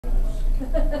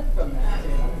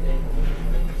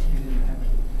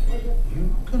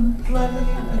You can play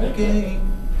the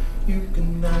game, you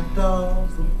can act off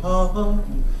the part,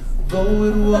 though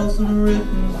it wasn't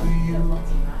written for you.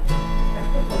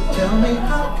 Tell me,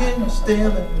 how can you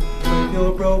stand it with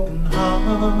your broken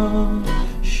heart?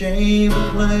 Shame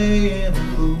of playing the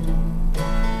fool.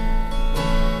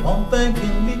 One thing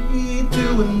can lead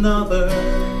to another.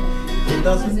 It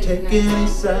doesn't take any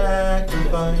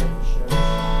sacrifice.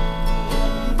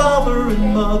 Father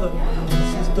and mother,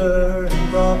 sister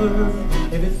and brother,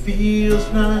 if it feels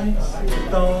nice,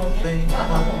 don't think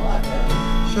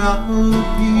twice. Shout the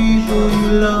people you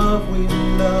love with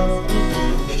love.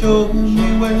 Show them the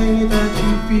way that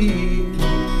you feel.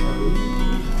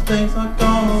 Things are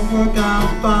gonna work out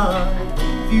fine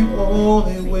if you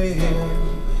only will.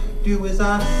 Do as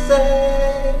I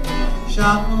say.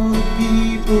 Shout the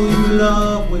people you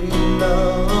love with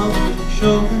love.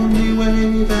 Show them the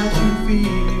way that you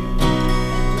feel.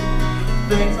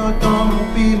 Things are gonna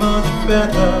be much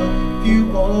better if you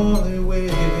only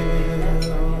will.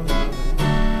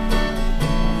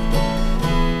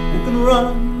 You can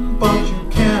run, but you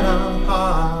cannot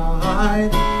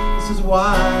hide. This is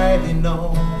widely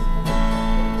known.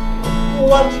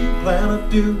 What you plan to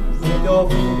do with your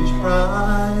foolish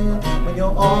pride when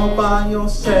you're all by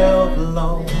yourself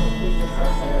alone?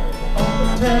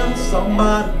 Tell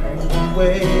somebody the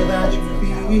way that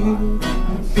you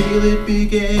feel it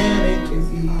beginning to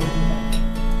ease.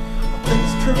 I think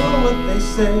it's true what they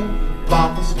say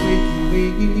about the squeaky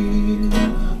wheel,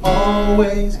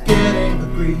 always getting the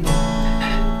grease.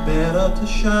 Better to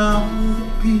shout to the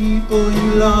people you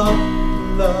love,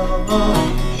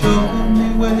 show them the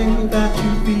way that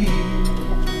you feel.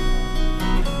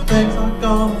 Things are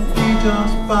gonna be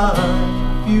just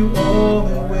fine if you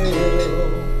only will.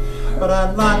 But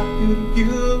I'd like you to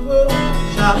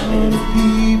shout to the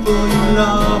people you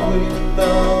love with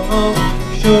love.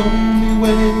 Show them the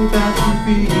way that you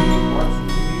feel.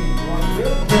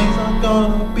 Things are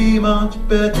gonna be much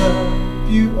better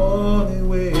if you only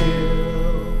will.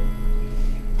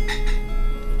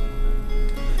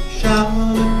 Shout to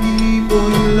the people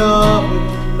you love with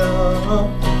love.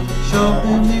 Show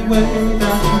them the way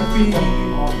that you feel.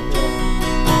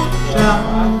 Shout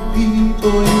to the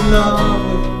people you love with love.